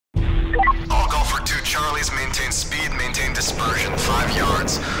Charlies, maintain speed, maintain dispersion, 5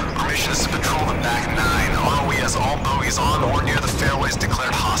 yards. Our mission is to patrol the back 9. ROE has all bogies on or near the fairways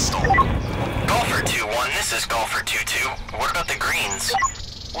declared hostile. Golfer 2-1, this is Golfer 2-2. What about the greens?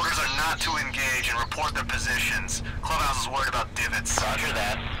 Orders are not to engage and report their positions. Clubhouse is worried about divots. Roger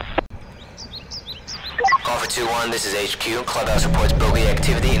that. Golfer 2-1, this is HQ. Clubhouse reports bogey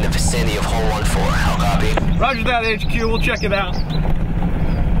activity in the vicinity of hole 1-4. How copy? Roger that, HQ. We'll check it out.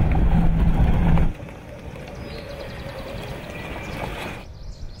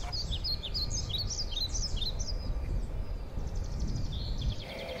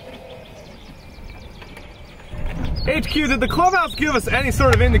 HQ, did the clubhouse give us any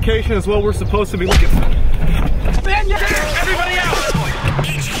sort of indication as well we're supposed to be looking for? Man, everybody out!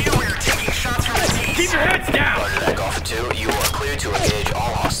 HQ, we are taking shots from the tees. Keep your heads down! Roger that, Golfer 2. You are clear to engage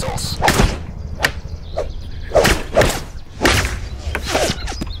all hostiles.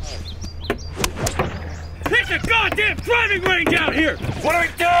 It's a goddamn driving range out here! What do we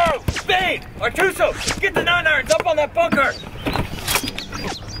do? Spade! Artuso, get the 9-irons up on that bunker!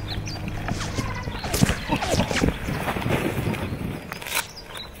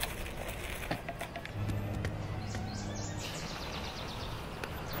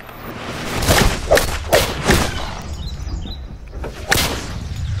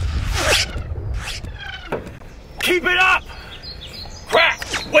 Keep it up! Crack!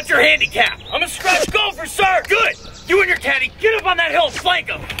 What's your handicap? I'm a scratch golfer, sir! Good! You and your caddy, get up on that hill and flank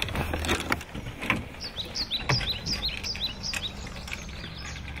him!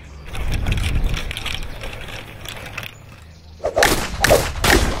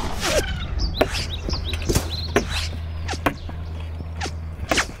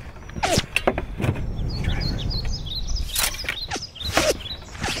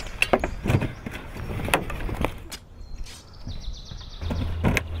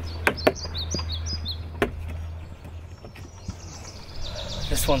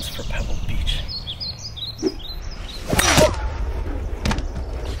 This one's for Pebble Beach.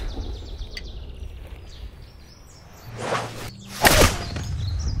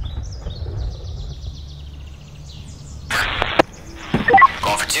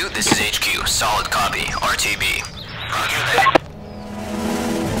 Golfer 2, this is HQ. Solid copy. RTB. Roger that.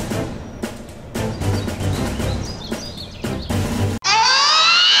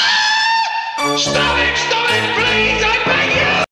 Stop it!